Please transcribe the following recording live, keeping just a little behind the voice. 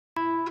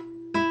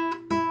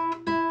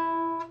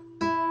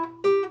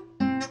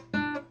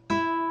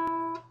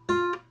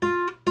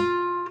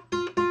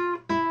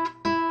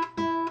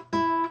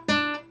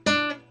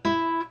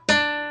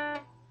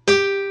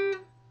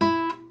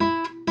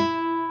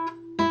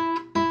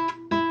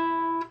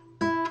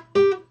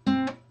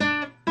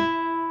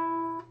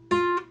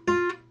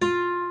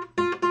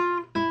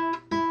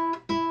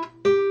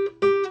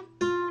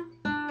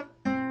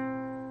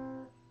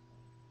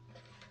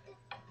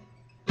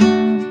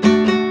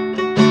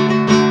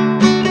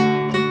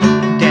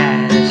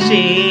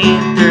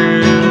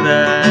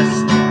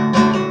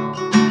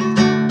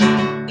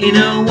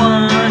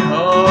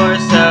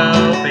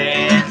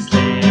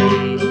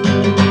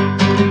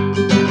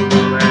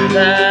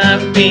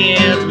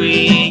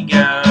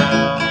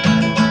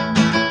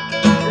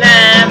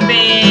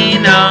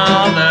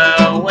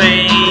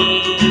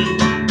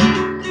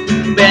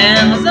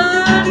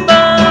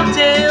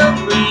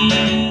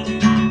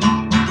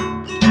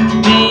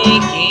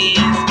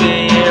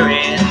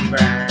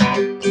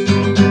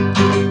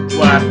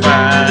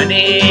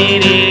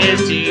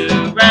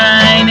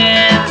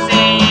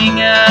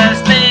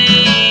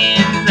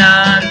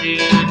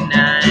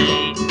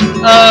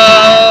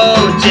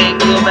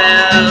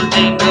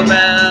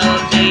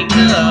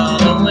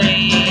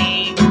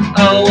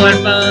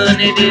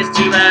it is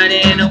to ride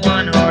in a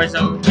one-horse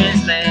open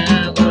sleigh.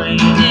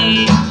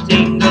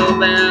 Jingle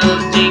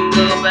bells,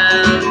 jingle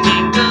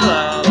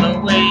all the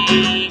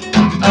way.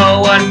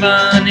 Oh, what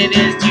fun it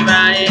is to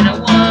ride in a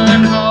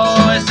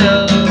one-horse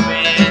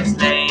open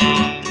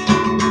sleigh.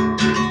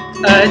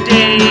 A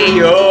day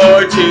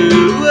or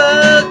two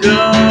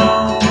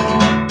ago,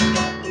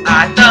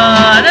 I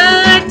thought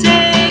I'd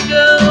take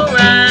a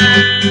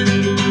ride,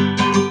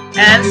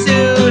 and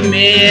soon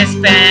Miss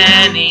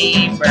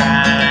Fanny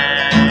Bright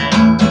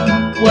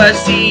was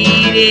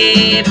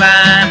seated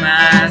by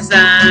my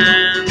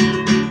side.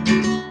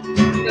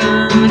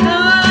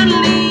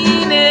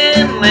 Lean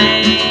and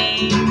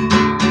lame,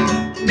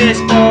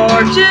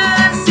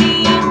 misfortune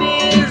seemed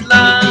his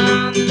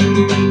long.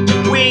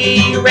 We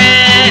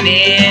ran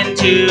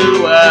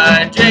into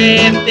a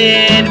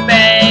drifted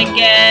bed.